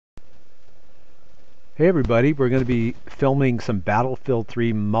Hey everybody, we're going to be filming some Battlefield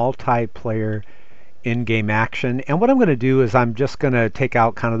 3 multiplayer in-game action, and what I'm going to do is I'm just going to take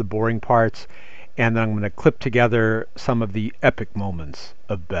out kind of the boring parts, and then I'm going to clip together some of the epic moments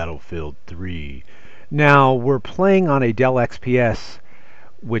of Battlefield 3. Now, we're playing on a Dell XPS,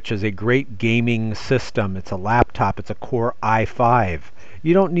 which is a great gaming system. It's a laptop. It's a Core i5.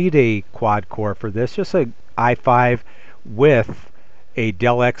 You don't need a quad core for this, just a i5 with a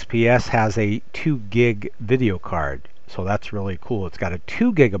Dell XPS has a 2 gig video card, so that's really cool. It's got a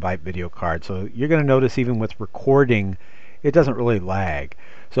 2 gigabyte video card, so you're going to notice even with recording it doesn't really lag.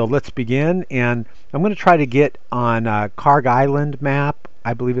 So let's begin, and I'm going to try to get on Karg Island map.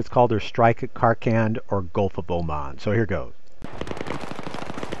 I believe it's called, or Strike at Karkand, or Gulf of Oman. So here goes.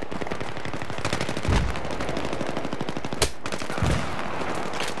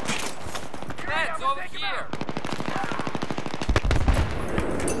 Heads over here.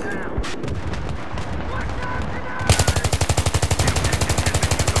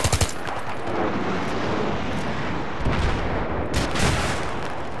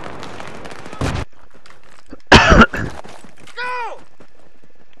 Go!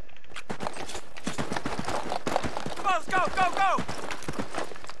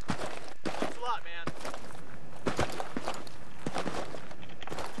 Thanks a lot, man.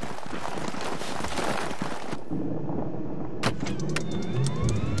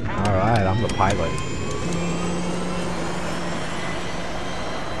 Alright, I'm the pilot.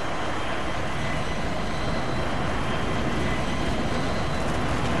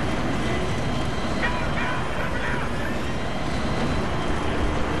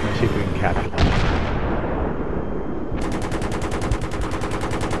 Let's see if we can capture that.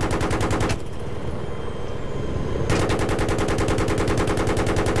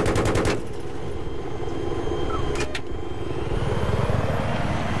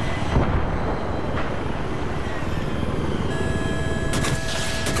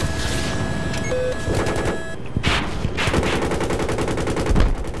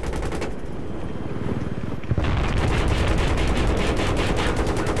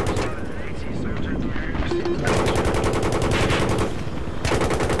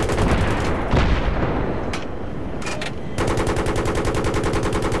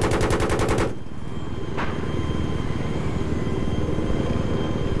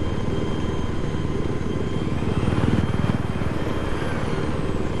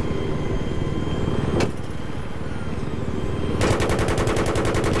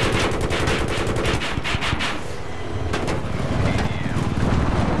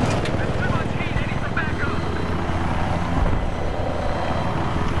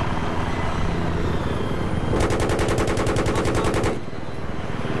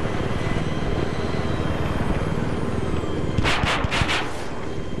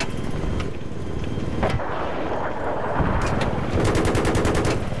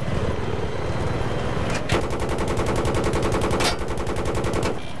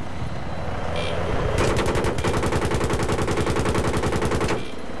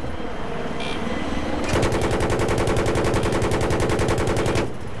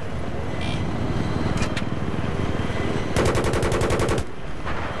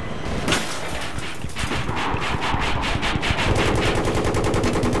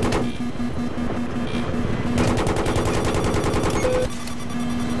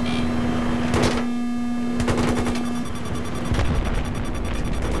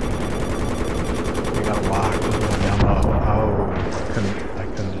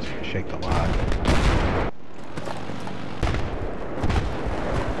 Shake the lock.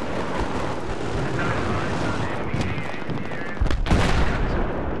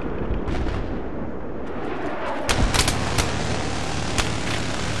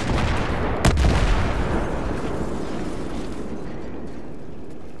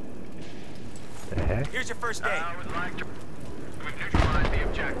 The heck? Here's your first aid. I would like to neutralize the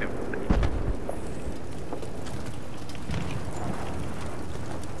objective.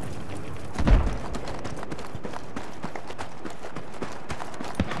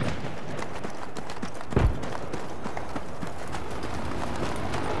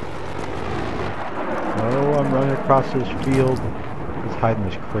 Oh, I'm running across this field. Let's hide in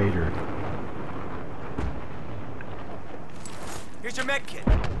this crater. Here's your med kit.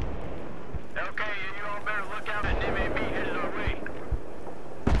 Okay, you all better look out. An MAB headed our way.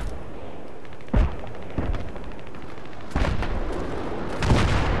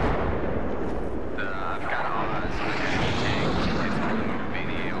 I've got eyes on the enemy tank. It's on the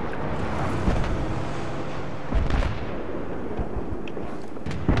video.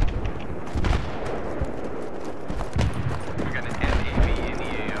 We got an MAB in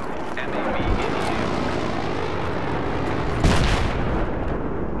the AO. MAB in the AO.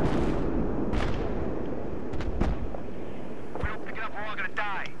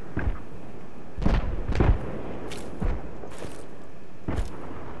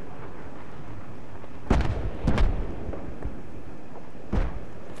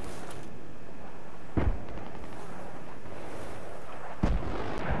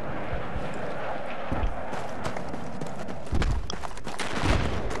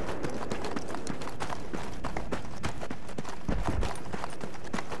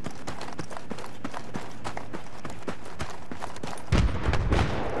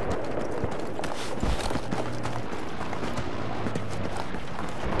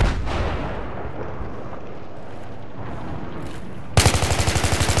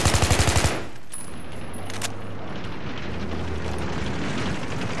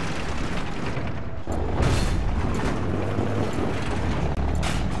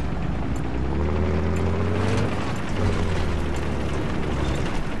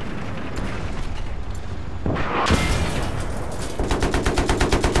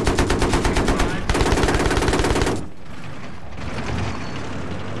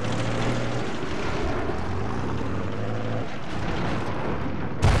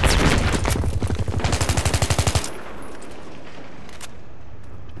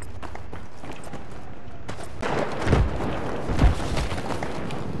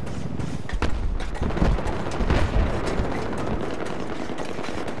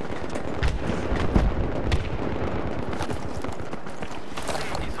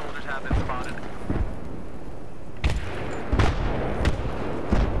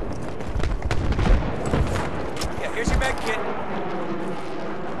 med kit.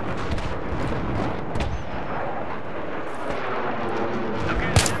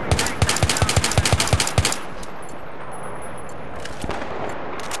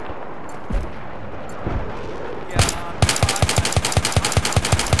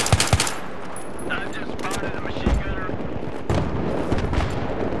 I've just spotted a machine gunner.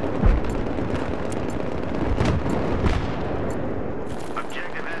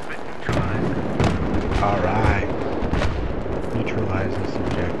 Objective has been neutralized. All right. Neutralize this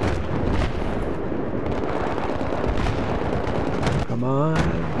objective. Come on,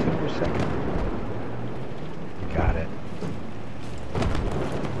 2 per second. Got it.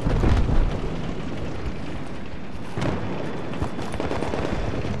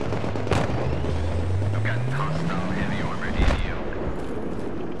 I've got hostile heavy armored ADO.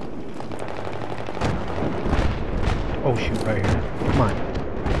 Oh shoot, right here. Come on.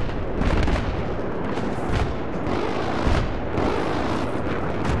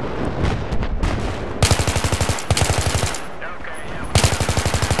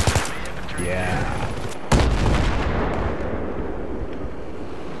 Yeah.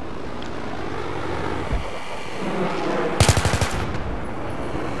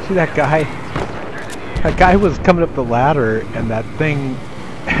 See that guy? That guy was coming up the ladder and that thing,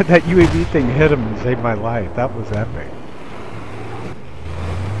 that UAV thing hit him and saved my life. That was epic.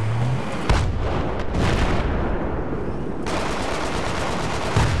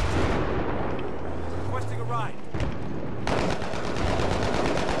 Requesting a ride.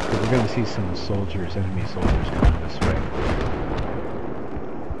 We're going to see some soldiers, enemy soldiers coming this way.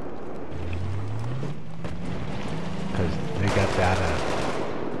 Because they got data.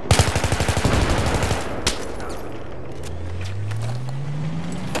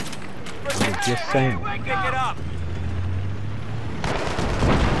 Just saying. Pick it up.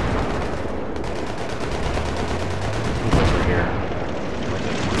 He's over here. We're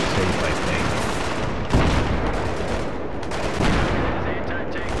safe, I think.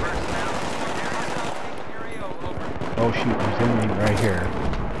 Anti-tank personnel. Area over. Oh shoot, there's enemy right here.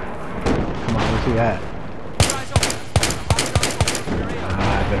 Come on, where's he at? Eyes open. I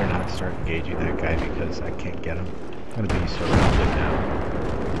better not start engaging that guy because I can't get him. I'm gonna be surrounded now.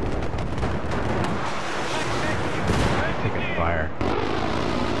 Taking fire.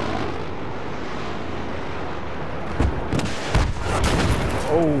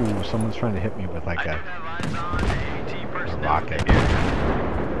 Oh, someone's trying to hit me with like I do a have eyes on AT personnel. rocket.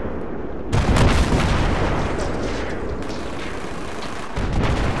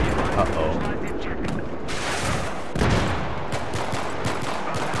 Uh-oh.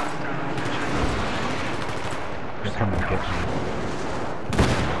 They're coming to get me.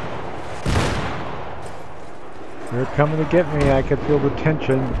 They're coming to get me. I can feel the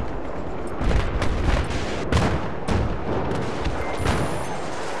tension.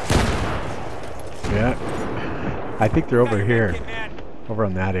 Yeah. I think they're over here. Over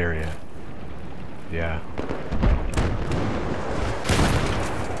on that area. Yeah.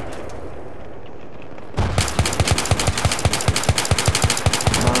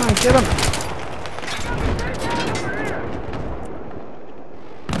 Come on, get him!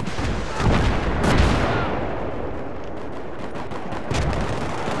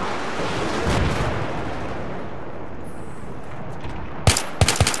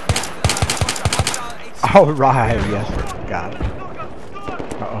 All right, yes, got it.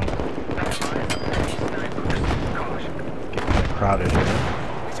 Uh-oh. Getting kind of crowded here.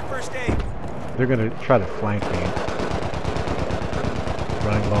 Here's your first aid. They're going to try to flank me.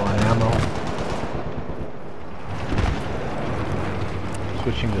 Running low on ammo.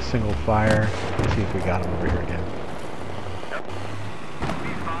 Switching to single fire. Let's see if we got him over here again.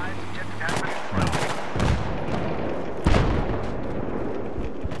 No.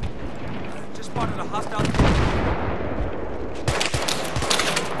 Just spotted a hostile.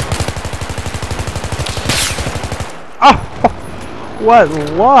 Oh! What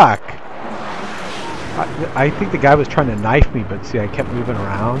luck! I think the guy was trying to knife me, but see, I kept moving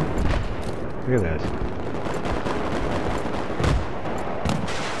around. Look at this.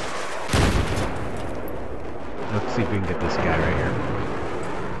 Let's see if we can get this guy right here.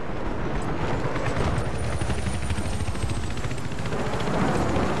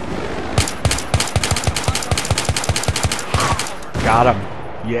 Got him.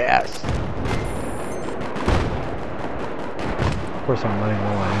 Yes. Of course, I'm running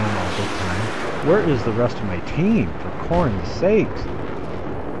low on ammo all the time. Where is the rest of my team? For corn's sakes.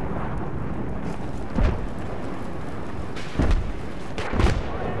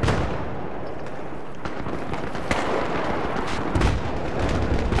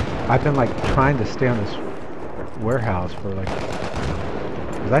 I've been like trying to stay on this warehouse for like...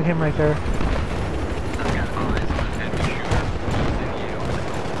 Is that him right there? I've got eyes on an enemy shooter.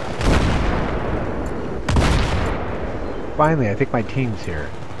 Finally, I think my team's here.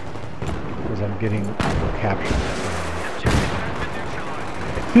 Because I'm getting captured.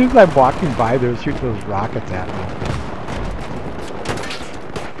 As soon as I'm walking by, they'll shoot those rockets at me.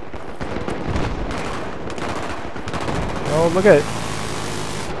 Oh, look at it.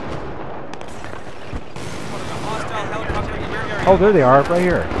 Hostile helicopter in your area. Oh, there they are, right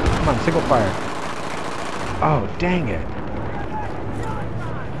here. Come on, single fire. Oh, dang it.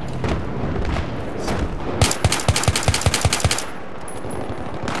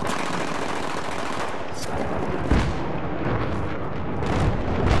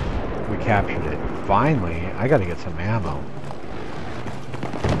 We captured it. Finally, I gotta get some ammo.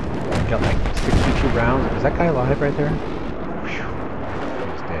 Got like 62 rounds. Is that guy alive right there? Whew.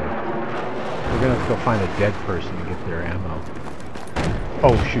 He's dead. We're gonna have to go find a dead person to get their ammo.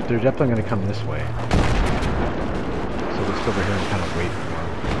 Oh shoot, they're definitely gonna come this way. So let's go over here and kind of wait for them.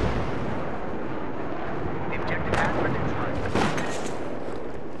 The objective has been neutralized.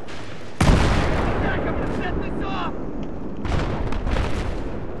 Back up to set this off!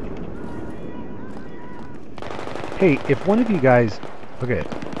 Hey, if one of you guys... Look at it.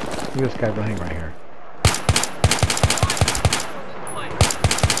 Look at this guy running right here.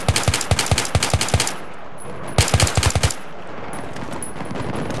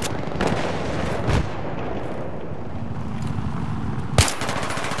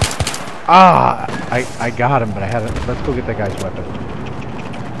 Ah! I got him, but I haven't... Let's go get that guy's weapon.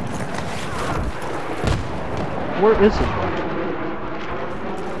 Where is his weapon?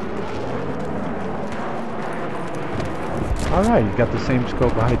 Alright, he's got the same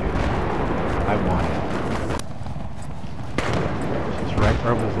scope I do. I want it. Just right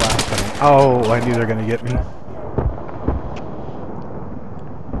where was last time. Oh, I knew they were going to get me.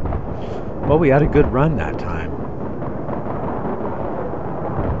 Well, we had a good run that time.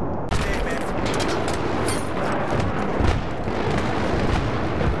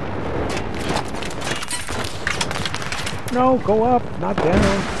 No, go up, not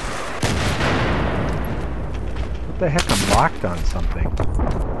down. What the heck? I'm locked on something.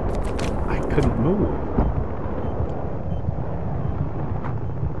 I couldn't move.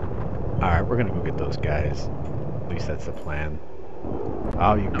 Alright, we're gonna go get those guys. At least that's the plan.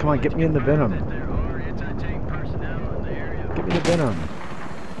 Oh, you come on, get me in the Venom. There are anti-tank personnel in the area. Get me the Venom.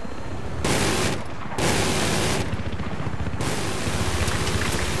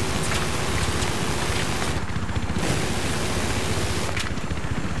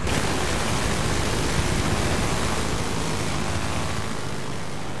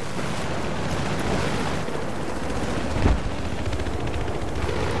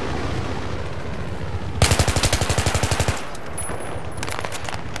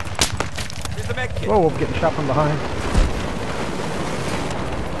 Here's the med kit. Whoa, I'm getting shot from behind.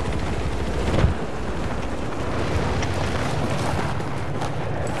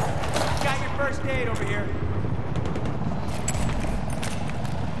 Got your first aid over here.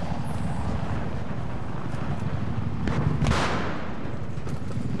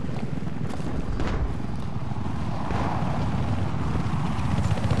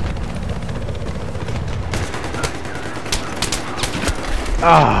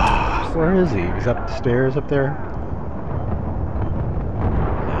 Ah, where is he? He's up the stairs up there?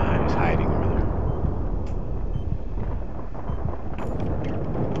 Nah, he's hiding over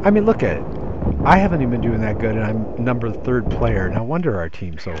there. I mean, look at it. I haven't even been doing that good, and I'm number 3rd player. No wonder our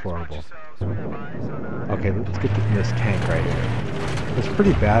team's so horrible. Okay, let's get to this tank right here. It's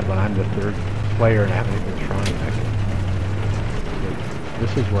pretty bad when I'm the 3rd player and I haven't even trying.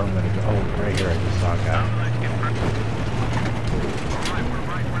 This is where I'm going to go. Oh, right here I just saw a guy.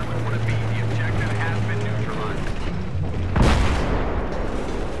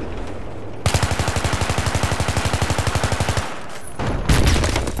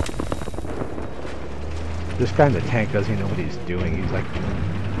 This guy in the tank doesn't even know what he's doing. He's like...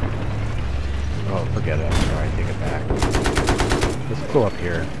 Oh, forget it. I'm sorry. Take it back. Let's go up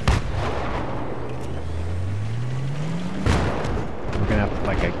here. We're gonna have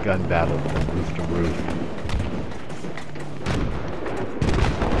like a gun battle from roof to roof.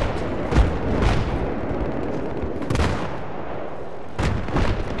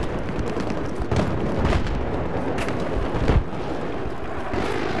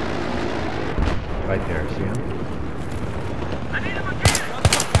 Right there, see him? I need him again!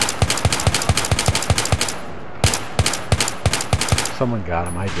 Someone got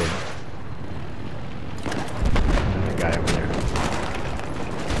him, I didn't. Another guy over there.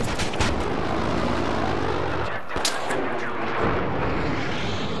 Objective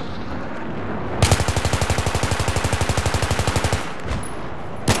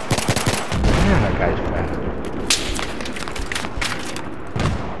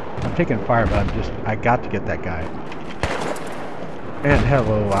taking fire, but I got to get that guy. And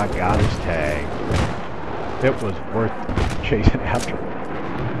hello, I got his tag. It was worth chasing after.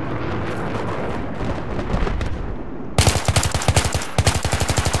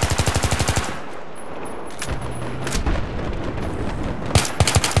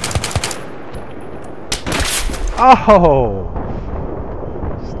 Oh!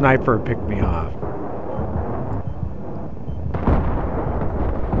 Sniper picked me off.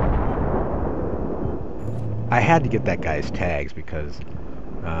 I had to get that guy's tags because,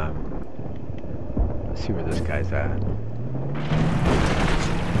 let's see where this guy's at.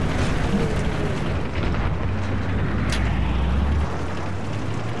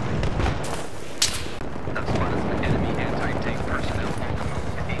 That's one of the enemy anti-tank personnel on the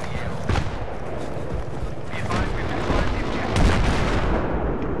move to ADL. Be advised we've neutralized the objective.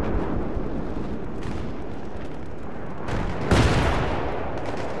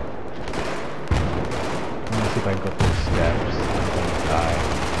 Let me see if I can go through the steps.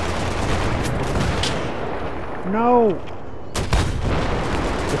 No!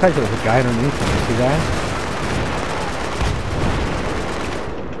 Looks like there's a guy underneath me. You see that?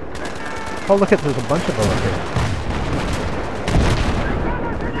 Oh, look at there's a bunch of them up here.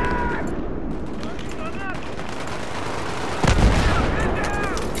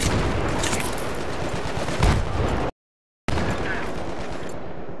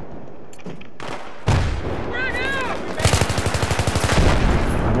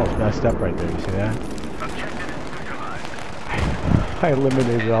 I almost messed up right there. You see that? I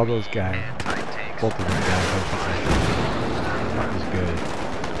eliminated all those guys. Both of them guys. That was good.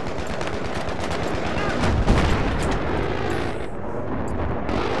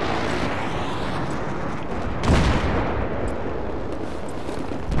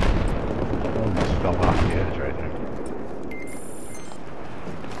 Almost fell off the edge right there.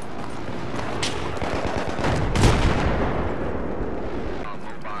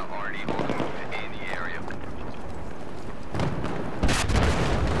 Mobile already on the move to any area.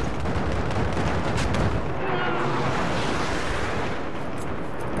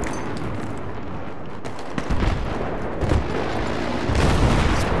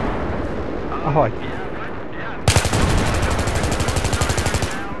 Oh,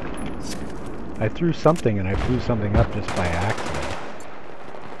 I threw something and I blew something up just by accident.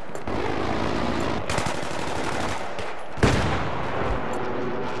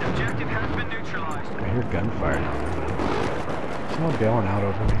 The objective has been neutralized. I hear gunfire. Someone bailing out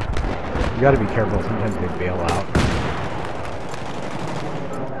over me. You gotta be careful, sometimes they bail out.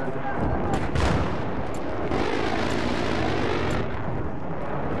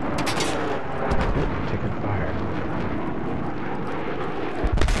 Oop, taking fire.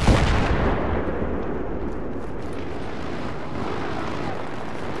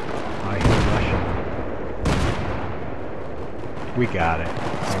 I hear Russian. We got it.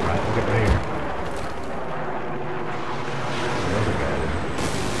 Alright, look at right here. There's a guy there.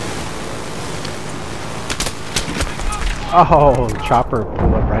 Oh, the chopper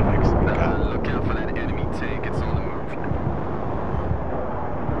pulled up right next to me. God. Look out for that enemy tank. It's on the move.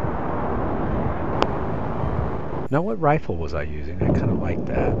 Now, what rifle was I using? I kind of like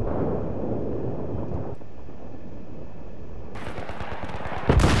that.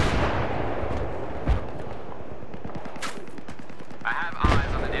 I have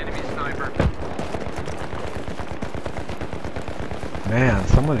eyes on an enemy sniper. Man,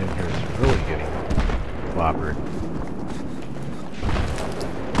 someone in here is really getting clobbered.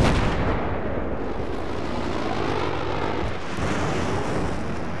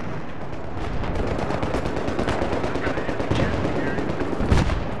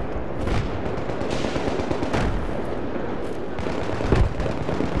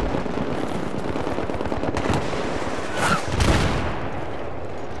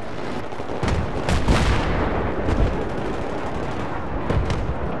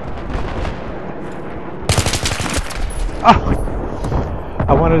 Oh!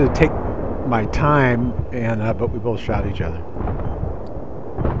 I wanted to take my time, and but we both shot each other.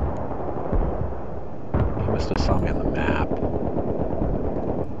 He must have saw me on the map.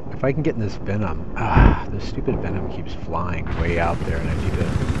 If I can get in this venom, this stupid venom keeps flying way out there, and I need to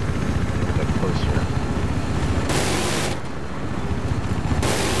get closer.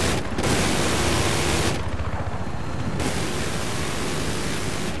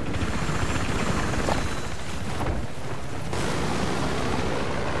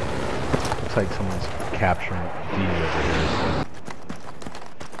 Looks like someone's capturing D over here.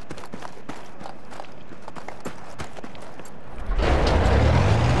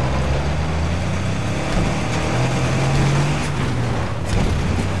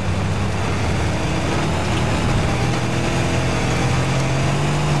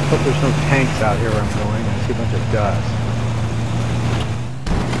 Hope there's no tanks out here where I'm going. I see a bunch of dust.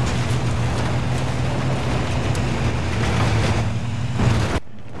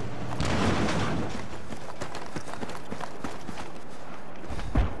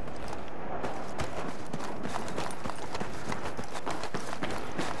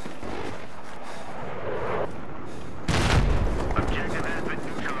 Objective has been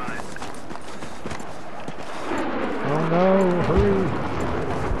neutralized. Oh no, hurry!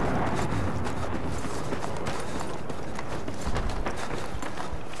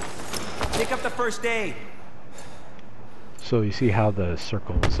 Pick up the first aid. So you see how the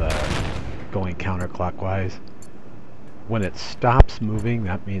circle's going counterclockwise? When it stops moving,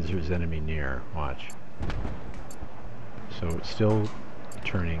 that means there's enemy near. Watch. So it's still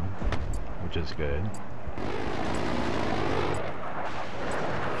turning, which is good.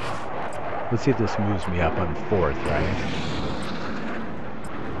 Let's see if this moves me up on 4th, right?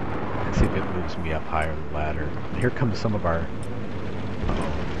 Let's see if it moves me up higher the ladder. And here comes some of our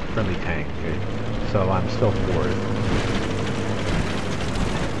friendly tank. Okay. So I'm still 4th.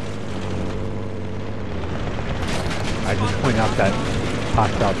 I just point out that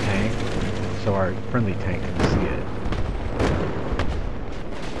hostile tank so our friendly tank can see it.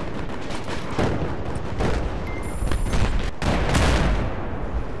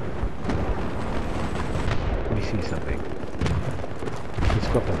 Let me see something. Let's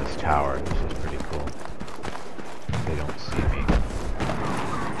go up in this tower. This is pretty cool. They don't see me.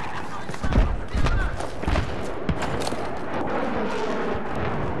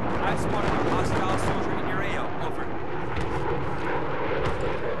 I spotted a hostile soldier in your AO. Over.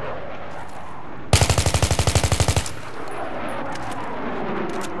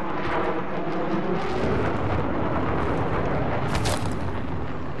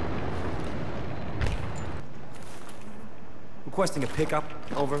 Requesting a pickup.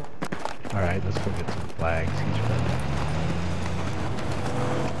 Over. Alright, let's go get some flags. He's friendly.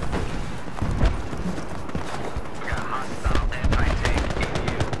 We got a hostile anti-tank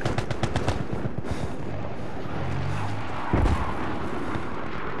AU.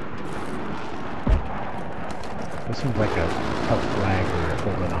 This seems like a tough flag we're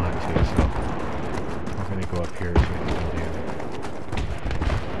holding on to, so we're going to go up here and see what we can do.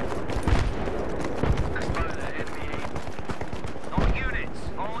 I spotted an enemy AU. All units,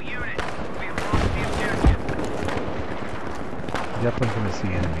 we have lost the objective. Definitely going to see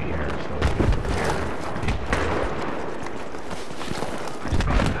enemy here, so let's get prepared. I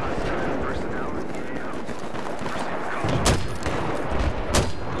spotted hostile personnel in the AO. Proceed with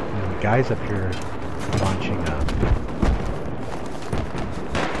caution. And the guys up here launching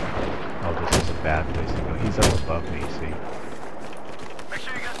oh, this is a bad place to go. He's up above me, see? Make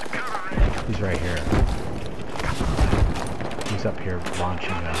sure you got some cover, Ray. He's right here. Come on. He's up here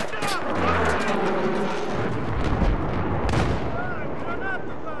launching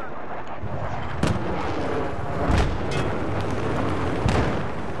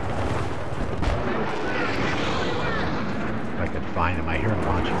If I could find him, I hear him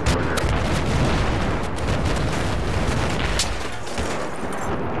launching further.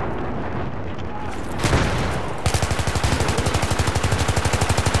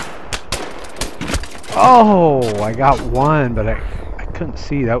 Oh, I got one, but I couldn't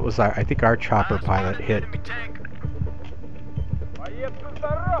see. That was I think our chopper pilot hit. Enemy tank. I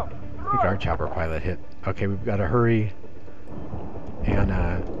think our chopper pilot hit. Okay, we've got to hurry. And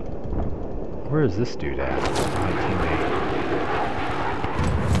where is this dude at? My teammate.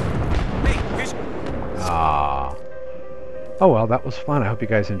 Hey, here's. Ah. Oh well, that was fun. I hope you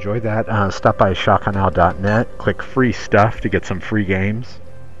guys enjoyed that. Stop by shotgunow.net. Click free stuff to get some free games.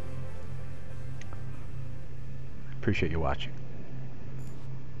 Appreciate you watching.